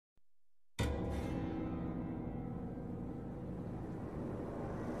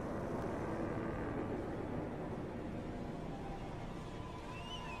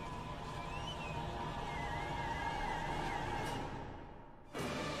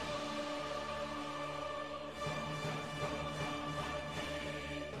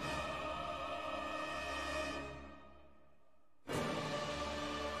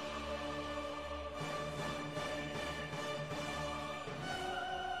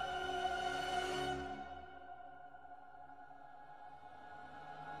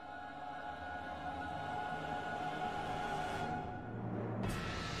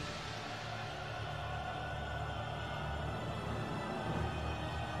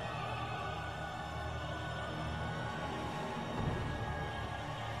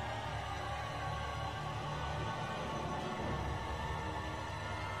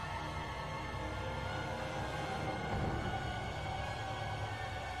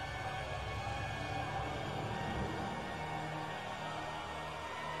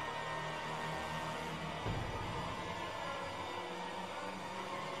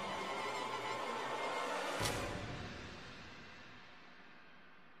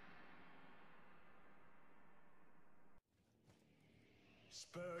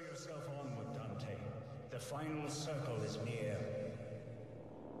Spur yourself onward, Dante. The final circle is near.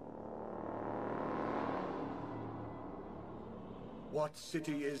 What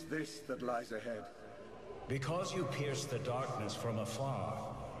city is this that lies ahead? Because you pierce the darkness from afar,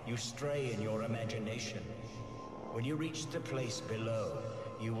 you stray in your imagination. When you reach the place below,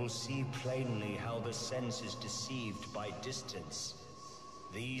 you will see plainly how the sense is deceived by distance.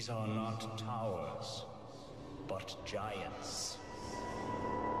 These are not towers, but giants.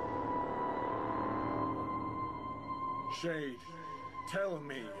 Shade, tell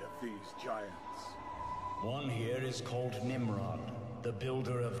me of these giants. One here is called Nimrod, the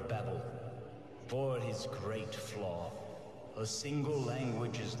builder of Babel. For his great flaw, a single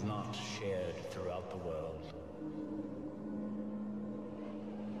language is not shared throughout the world.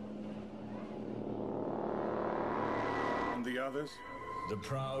 And the others? The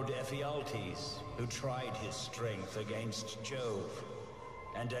proud Ephialtes, who tried his strength against Jove,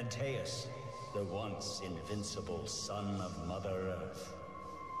 and Antaeus, the once invincible son of Mother Earth.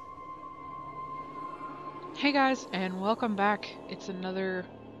 Hey guys, and welcome back. It's another,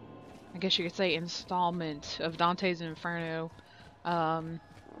 I guess you could say, installment of Dante's Inferno. And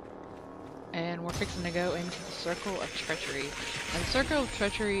we're fixing to go into the Circle of Treachery. And the Circle of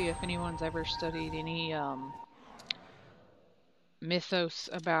Treachery, if anyone's ever studied any mythos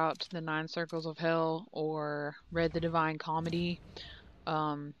about the 9 Circles of Hell or read the Divine Comedy,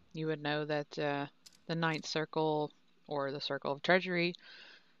 you would know that the 9th Circle, or the Circle of Treachery,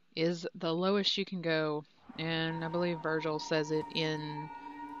 is the lowest you can go. And I believe Virgil says it in,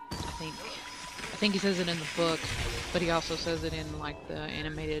 I think he says it in the book, but he also says it in like the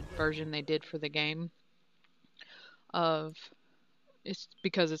animated version they did for the game. It's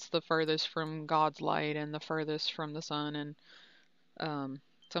because it's the furthest from God's light and the furthest from the sun, and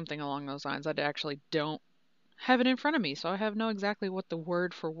something along those lines. I actually don't have it in front of me, so I have no exactly what the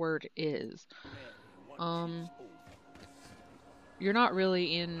word for word is. You're not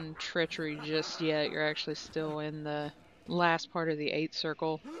really in Treachery just yet. You're actually still in the last part of the 8th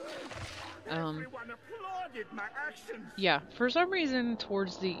circle. Yeah, for some reason,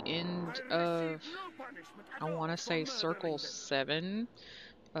 towards the end of, I want to say, Circle 7,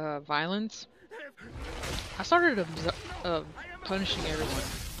 Violence, I started punishing everyone.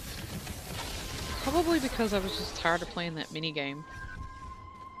 Probably because I was just tired of playing that minigame.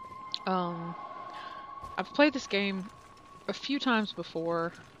 I've played this game a few times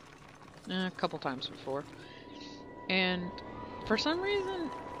before, a couple times before, and for some reason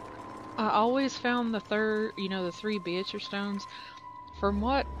I always found the 3 Beatrice stones. From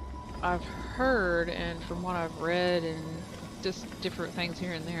what I've heard and from what I've read and just different things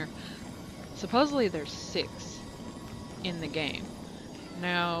here and there, supposedly there's 6 in the game.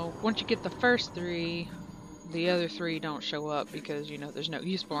 Now once you get the first 3, the other 3 don't show up because there's no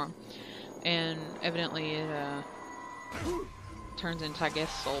use for them, and evidently it turns into, I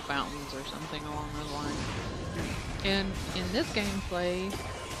guess, soul fountains or something along those lines. And in this gameplay,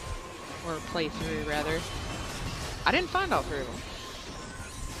 or playthrough rather, I didn't find all 3 of them.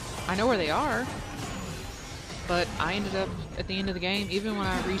 I know where they are, but I ended up at the end of the game, even when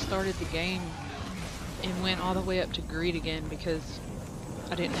I restarted the game and went all the way up to Greed again, because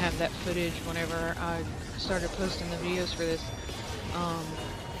I didn't have that footage whenever I started posting the videos for this.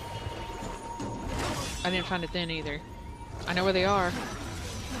 I didn't find it then either. I know where they are.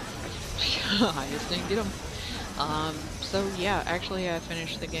 I just didn't get them. So yeah, actually I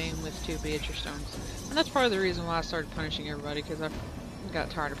finished the game with 2 Beatrice stones. And that's part of the reason why I started punishing everybody, because I got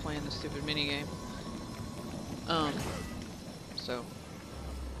tired of playing this stupid minigame. So,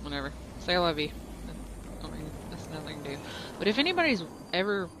 whatever. Say I love you. I mean, that's nothing to do. But if anybody's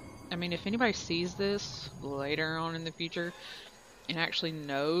ever, if anybody sees this later on in the future, and actually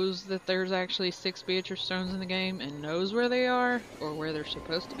knows that there's actually 6 Beatrice stones in the game and knows where they are or where they're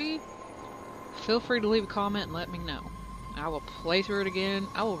supposed to be, feel free to leave a comment and let me know. I will play through it again,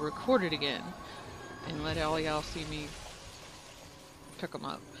 I will record it again, and let all y'all see me pick them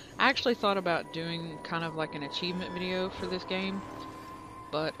up. I actually thought about doing kind of like an achievement video for this game,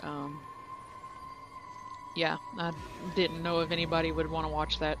 but yeah, I didn't know if anybody would want to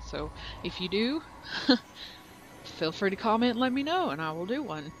watch that, so if you do, feel free to comment and let me know, and I will do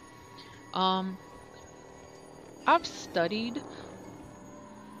one. I've studied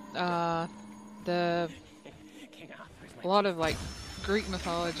a lot of like Greek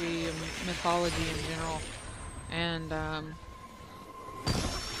mythology and mythology in general, and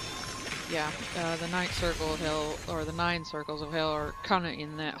yeah, the 9th circle of hell, or the 9 circles of hell, are kind of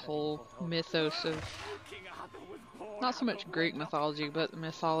in that whole mythos of not so much Greek mythology, but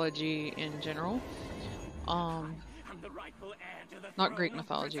mythology in general. not Greek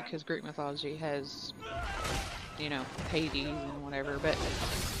mythology, because Greek mythology has, you know, Hades and whatever, but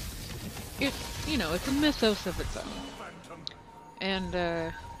it, you know, it's a mythos of its own.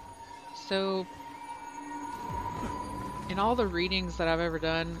 And so in all the readings that I've ever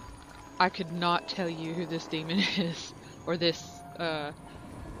done, I could not tell you who this demon is, or this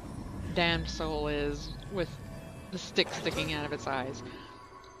damned soul is with the stick sticking out of its eyes.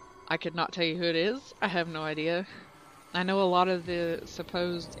 I could not tell you who it is. I have no idea. I know a lot of the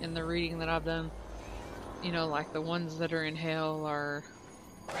supposed in the reading that I've done, you know, like the ones that are in hell are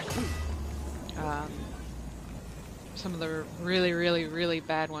some of the really, really, really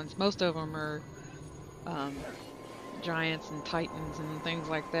bad ones. Most of them are giants and titans and things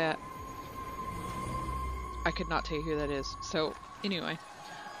like that. I could not tell you who that is. So, anyway.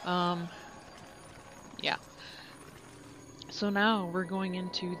 Yeah. So now we're going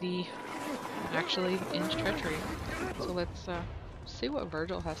into Treachery. So let's see what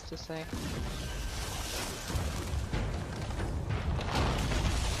Virgil has to say.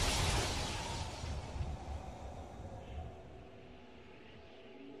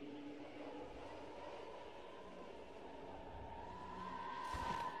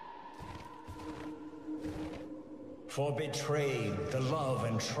 For betraying the love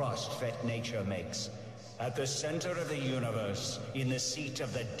and trust that nature makes, at the center of the universe, in the seat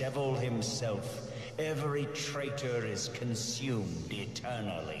of the devil himself, every traitor is consumed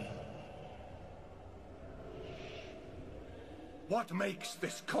eternally. What makes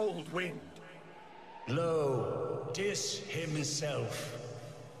this cold wind? Lo, Dis himself,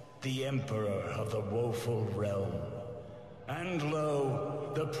 the emperor of the woeful realm. And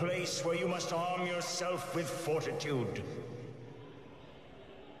lo, the place where you must arm yourself with fortitude.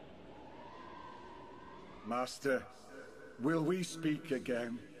 Master, will we speak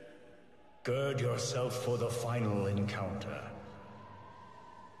again? Gird yourself for the final encounter.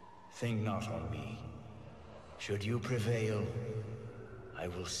 Think not on me. Should you prevail, I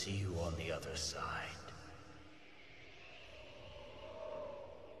will see you on the other side.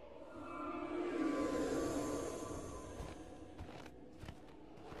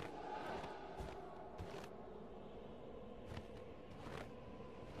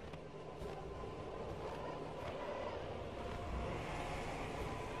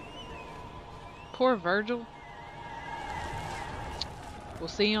 Poor Virgil. We'll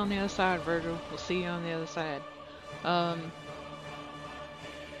see you on the other side, Virgil. We'll see you on the other side.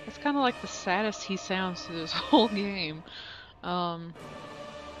 That's kind of like the saddest he sounds through this whole game. So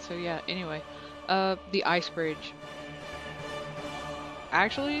yeah, anyway. The ice bridge.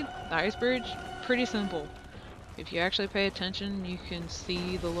 Actually, the ice bridge, pretty simple. If you actually pay attention, you can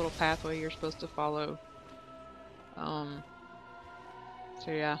see the little pathway you're supposed to follow. So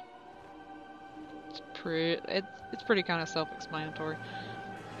yeah. It's pretty kind of self-explanatory.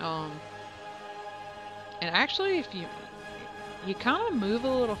 And actually, if you kind of move a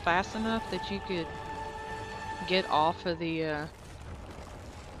little fast enough that you could get off of the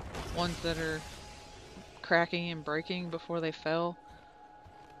ones that are cracking and breaking before they fell,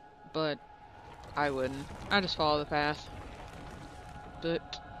 but I wouldn't. I just follow the path.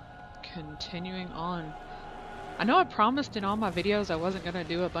 But continuing on, I know I promised in all my videos I wasn't gonna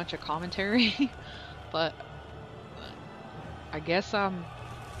do a bunch of commentary. But I guess I'm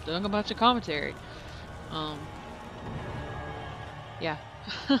doing a bunch of commentary. Yeah.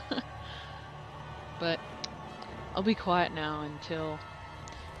 But I'll be quiet now until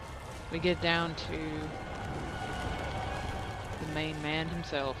we get down to the main man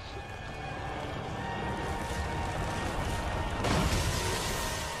himself.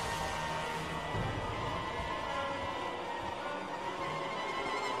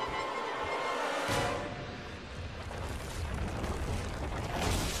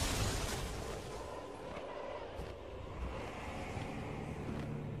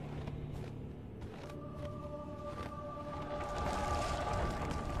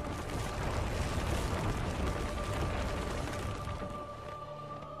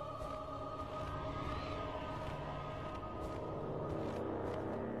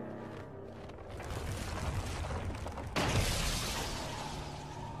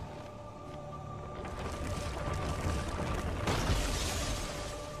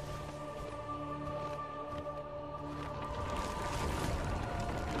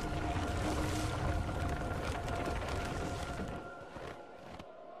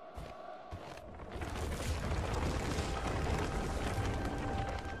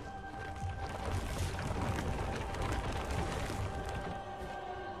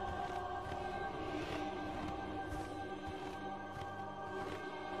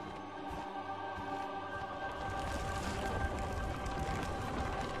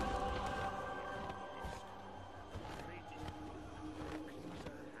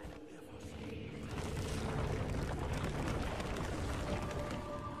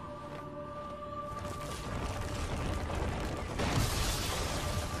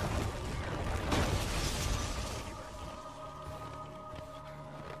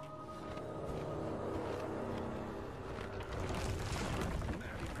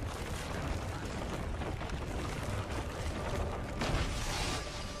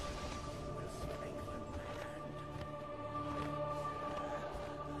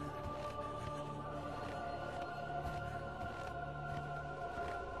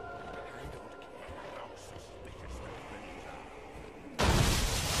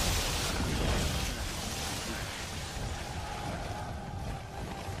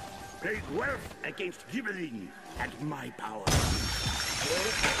 Trade wealth against gibbeling and my power.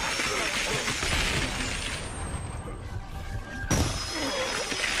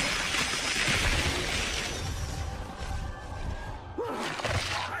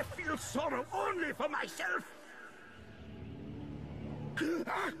 I feel sorrow only for myself.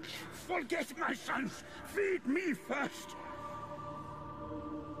 Forget my sons. Feed me first.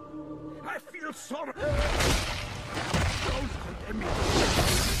 I feel sorrow. Don't condemn me.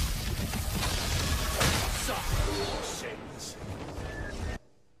 Suffer your sins.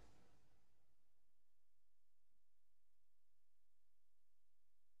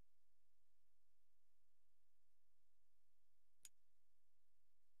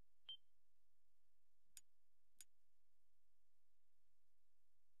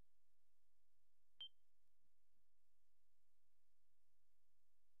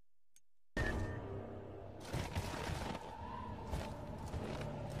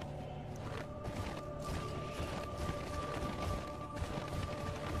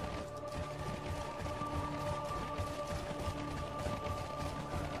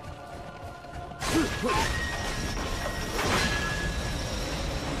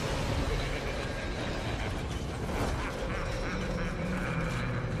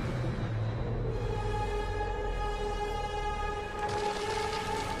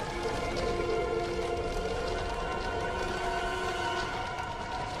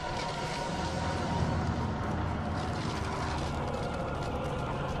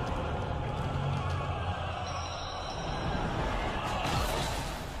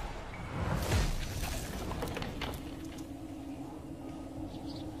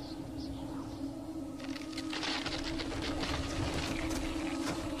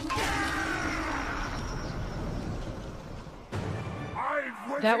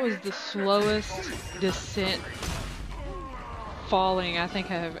 That was the slowest descent falling I think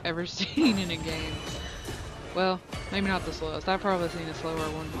I have ever seen in a game. Well, maybe not the slowest. I've probably seen a slower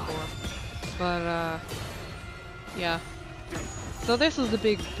one before. But, yeah. So this is the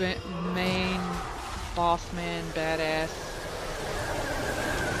big main boss man, badass,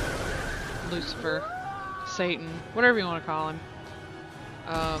 Lucifer, Satan, whatever you want to call him.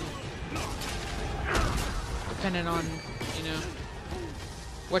 Depending on, you know,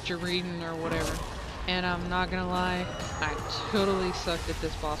 what you're reading or whatever. And I'm not gonna lie, I totally sucked at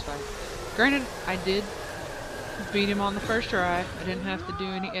this boss fight. Granted, I did beat him on the first try. I didn't have to do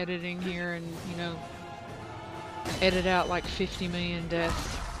any editing here and, you know, edit out like 50 million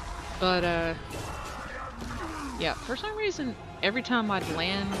deaths. But, yeah, for some reason, every time I'd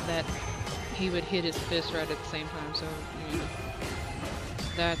land, that he would hit his fist right at the same time, so, you know,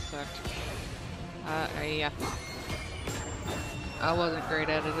 that sucked. Yeah. I wasn't great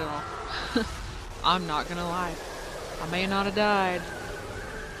at it at all. I'm not gonna lie. I may not have died,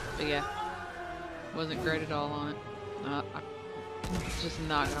 but yeah, wasn't great at all on it. I'm just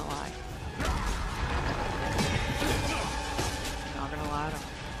not gonna lie. Not gonna lie at all.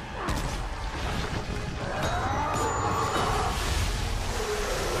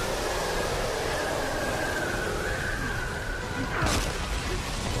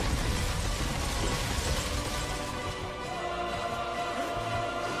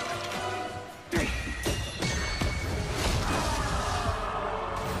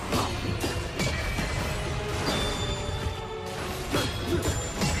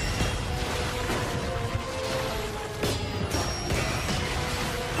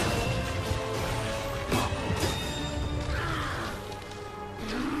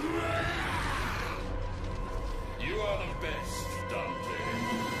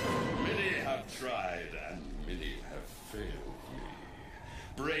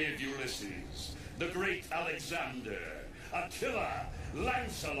 Alexander, Attila,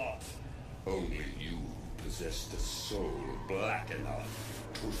 Lancelot. Only you possessed a soul black enough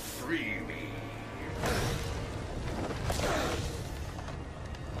to free me.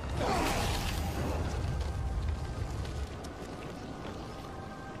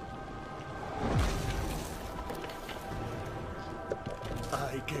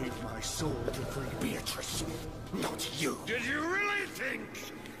 I gave my soul to free Beatrice, not you. Did you really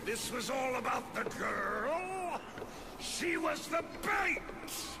think this was all about the girl? She was the bait!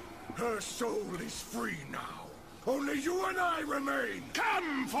 Her soul is free now. Only you and I remain.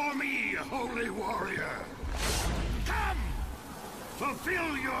 Come for me, holy warrior! Come!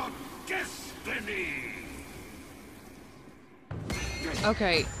 Fulfill your destiny!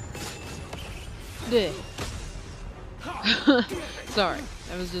 Okay. Bleh. Sorry.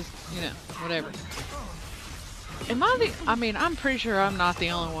 That was just, you know, whatever. I mean, I'm pretty sure I'm not the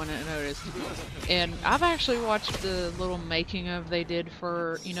only one that noticed. And I've actually watched the little making of they did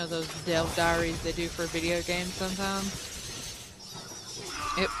for, you know, those dev diaries they do for video games sometimes.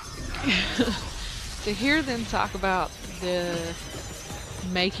 To hear them talk about the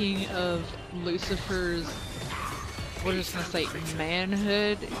making of Lucifer's, we're just gonna say,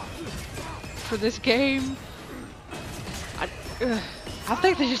 manhood for this game, I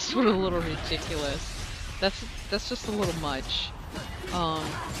think they just went a little ridiculous. That's just a little much. I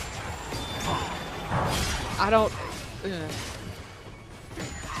don't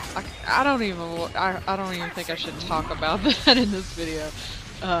even think I should talk about that in this video.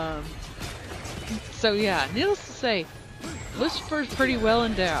 So yeah, needless to say, Lucifer's pretty well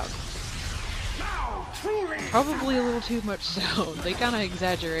endowed. Probably a little too much so. They kind of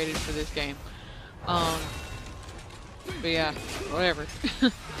exaggerated for this game. But yeah, whatever.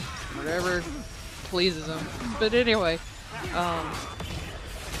 Whatever pleases them. But anyway, I'm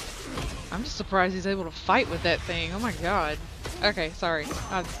just surprised he's able to fight with that thing. Oh my god. Okay, sorry.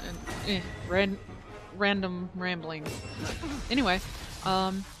 Random rambling. Anyway,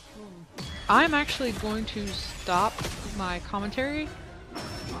 I'm actually going to stop my commentary.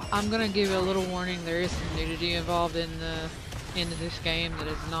 I'm gonna give you a little warning. There is some nudity involved in this game that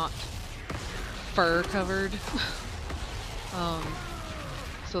is not fur covered.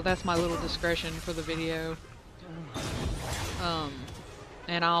 So that's my little discretion for the video.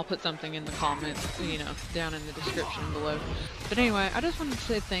 And I'll put something in the comments, you know, down in the description below. But anyway, I just wanted to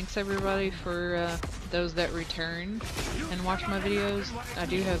say thanks everybody for those that return and watch my videos. I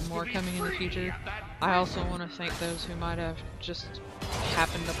do have more coming in the future. I also want to thank those who might have just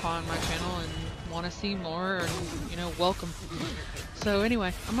happened upon my channel and want to see more, and, you know, welcome. So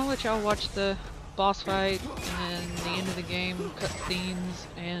anyway, I'm gonna let y'all watch the boss fight and then the end of the game, cutscenes,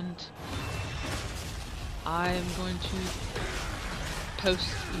 and I'm going to post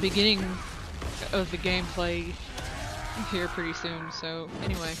the beginning of the gameplay here pretty soon. So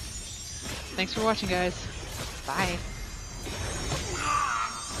anyway, thanks for watching, guys. Bye.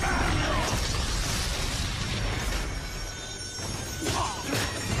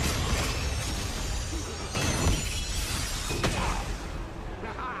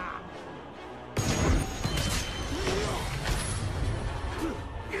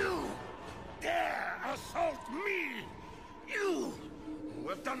 You dare assault me? You who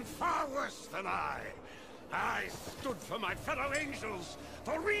have done far worse than I. I stood for my fellow angels,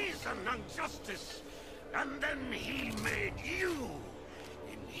 for reason and justice. And then he made you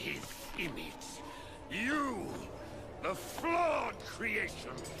in his image. You, the flawed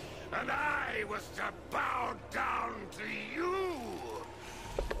creation. And I was to bow down to you.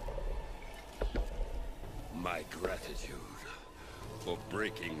 My gratitude for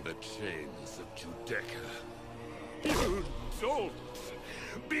breaking the chains of Judecca. You don't!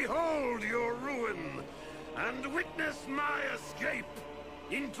 Behold your ruin, and witness my escape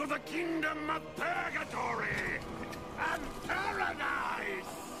into the kingdom of Purgatory and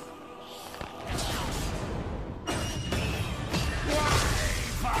Paradise!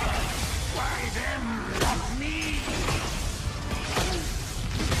 Why them, not me?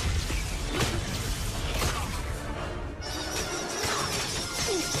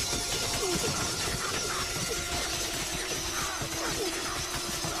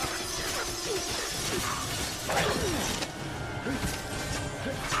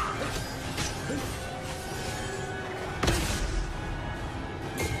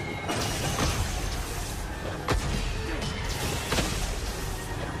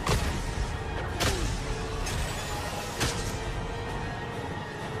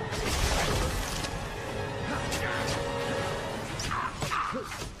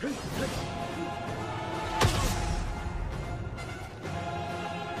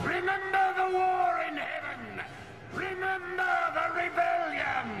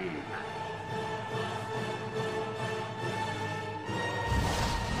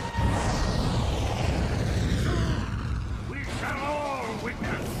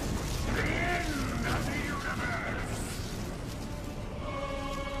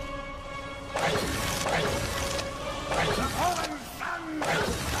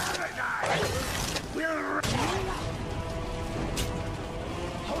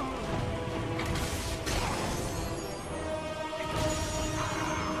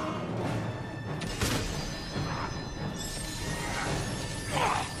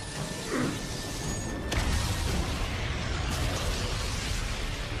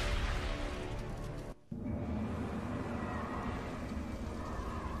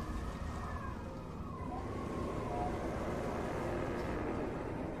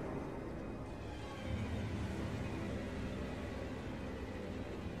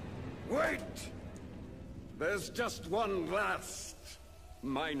 Wait! There's just one last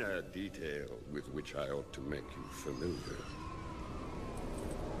minor detail with which I ought to make you familiar.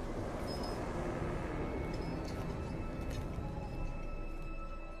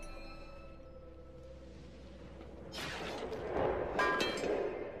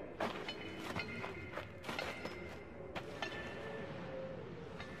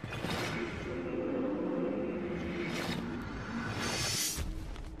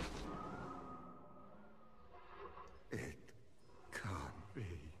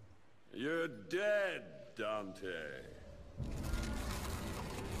 You're dead, Dante.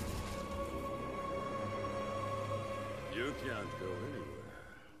 You can't go anywhere.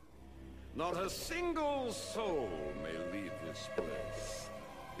 Not a single soul may leave this place.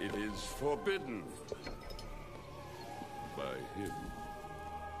 It is forbidden by him.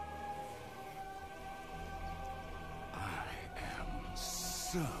 I am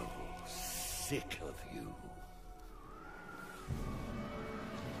so sick of you.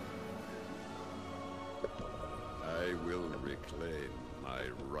 I will reclaim my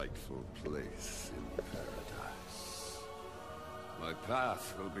rightful place in paradise. My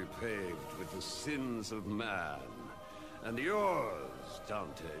path will be paved with the sins of man, and yours,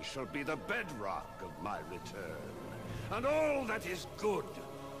 Dante, shall be the bedrock of my return. And all that is good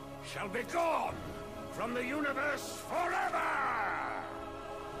shall be gone from the universe forever!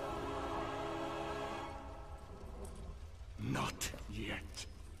 Not yet.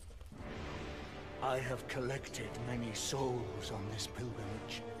 I have collected many souls on this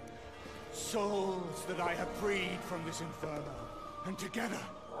pilgrimage. Souls that I have freed from this inferno. And together,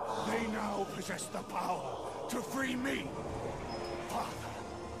 they now possess the power to free me. Father,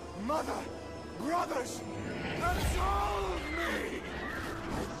 mother, brothers, absolve me!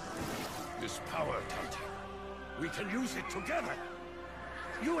 This power, Dante, we can use it together.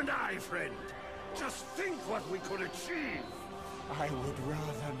 You and I, friend. Just think what we could achieve. I would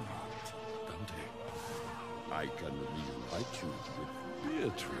rather not. Dante, I can reunite you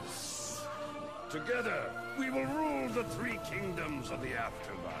with Beatrice. Together, we will rule the three kingdoms of the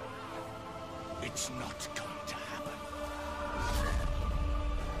afterlife. It's not going to happen.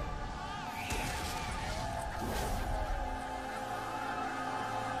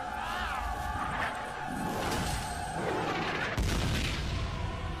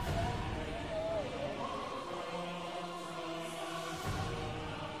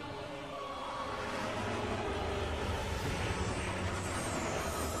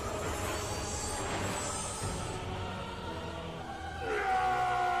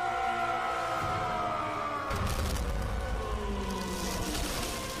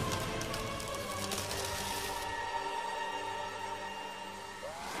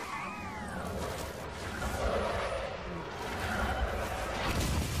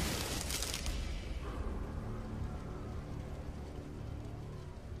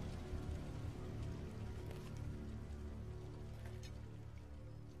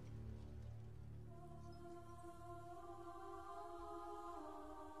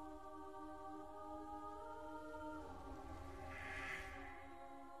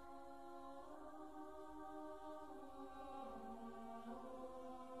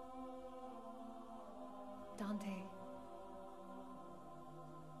 Dante.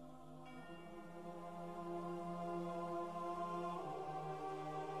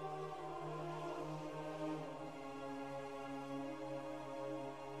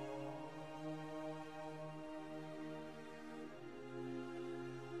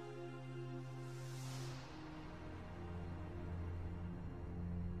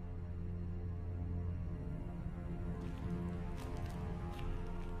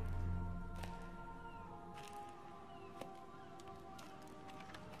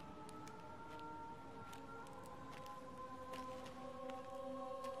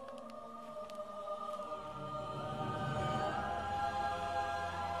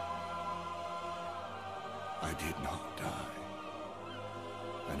 I did not die,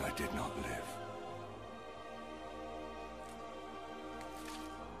 and I did not live.